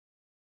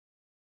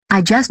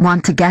I just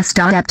want to guest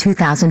star at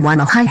 2001.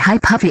 Oh hi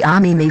Puffy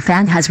Ami me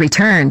fan has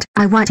returned.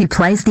 I want he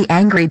plays the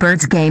Angry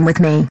Birds game with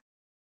me.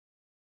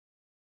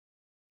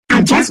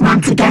 I just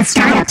want to guest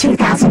star at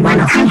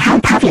 2001. Oh hi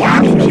Puffy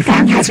Ami me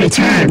fan has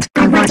returned.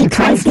 I want he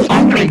plays the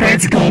Angry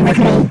Birds game with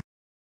me.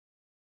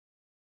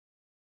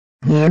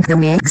 In the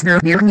mix there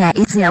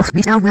itself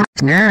be so well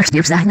nurse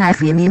gives a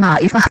knife in me my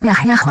if I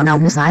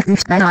on the side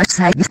this bad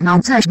outside is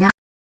not such yeah.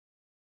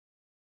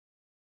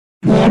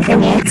 In the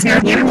mix there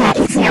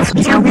itself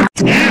be so well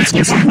nurse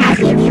gives a knife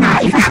in me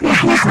my if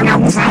I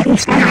on the side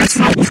this bad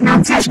outside is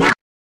not such yeah.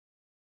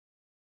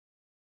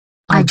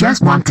 I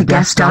just want to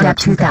guest star at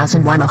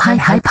 2001. Oh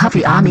hi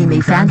Puffy Ami me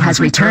fan has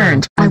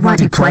returned. I want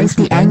he plays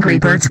the Angry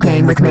Birds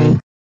game with me.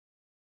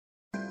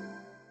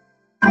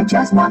 I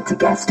just want to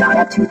guest star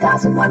at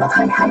 2001. Oh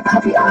hi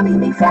Puffy Ami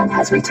me fan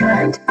has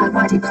returned. I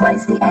want he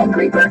plays the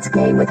Angry Birds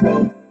game with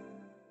me.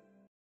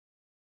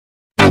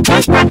 I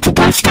just want to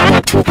guest star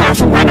at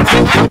 2001.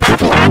 Oh hi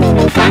Puffy Ami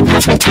me fan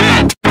has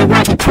returned. I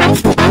want he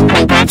plays the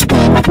Angry Birds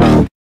game with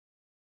me.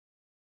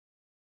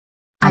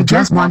 I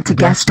just want to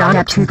guest star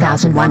at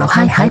 2001. Oh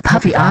hi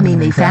Puffy Ami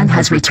me fan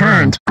has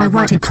returned. I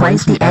want he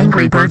plays the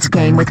Angry Birds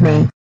game with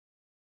me.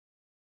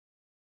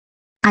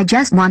 I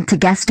just want to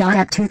guest star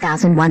at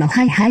 2001. Oh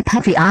hi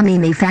Puffy Ami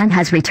me fan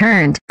has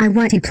returned. I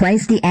want he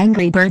plays the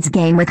Angry Birds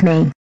game with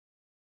me.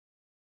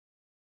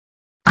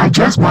 I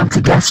just want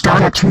to guest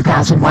star at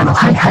 2001. Oh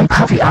hi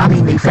Puffy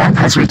Ami me fan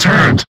has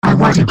returned. I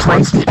want he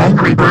plays the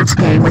Angry Birds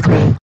game with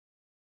me.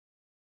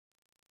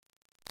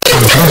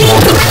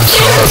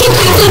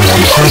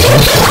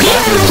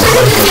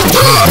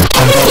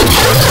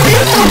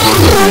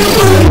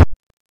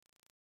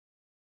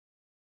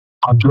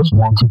 I just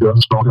want to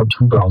guest star at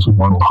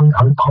 2001. Oh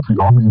hi Puffy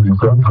Ami me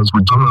fan has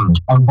returned.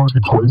 I want he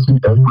plays the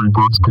Angry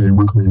Birds game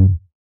with me.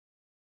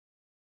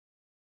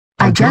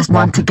 I just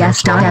want to guest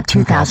star at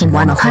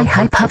 2001. Oh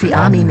hi Puffy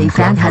Ami me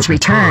fan has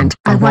returned.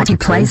 I want he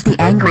plays the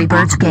Angry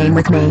Birds game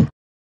with me.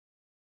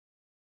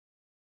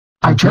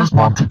 I just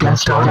want to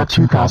guest star at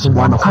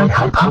 2001. Oh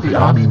hi Puffy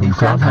Ami me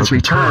fan has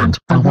returned.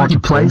 I want he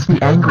plays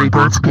the Angry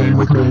Birds game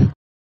with me.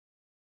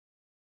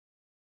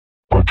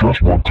 I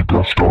just want to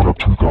guest star at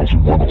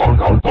 2001. Oh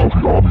hi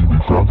Puffy Ami me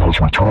fan has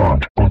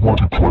returned. I want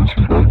he plays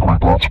the Angry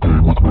Birds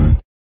game with me.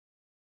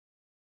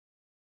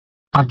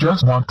 I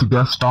just want to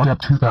guest star at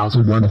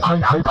 2001. Oh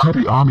hi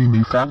Puffy Ami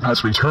me fan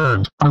has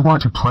returned. I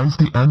want he plays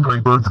the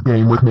Angry Birds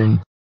game with me.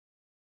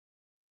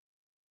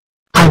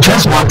 I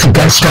just want to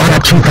guest star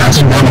at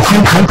 2001.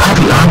 Oh hi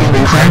Puffy Ami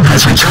me fan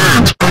has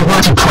returned. I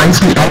want he plays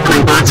the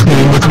Angry Birds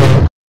game with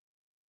me.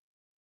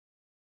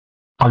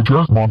 I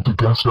just want to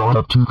guest star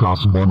at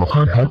 2001. Oh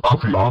hi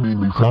Puffy Ami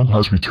me fan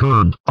has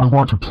returned. I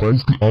want he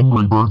plays the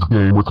Angry Birds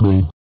game with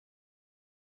me.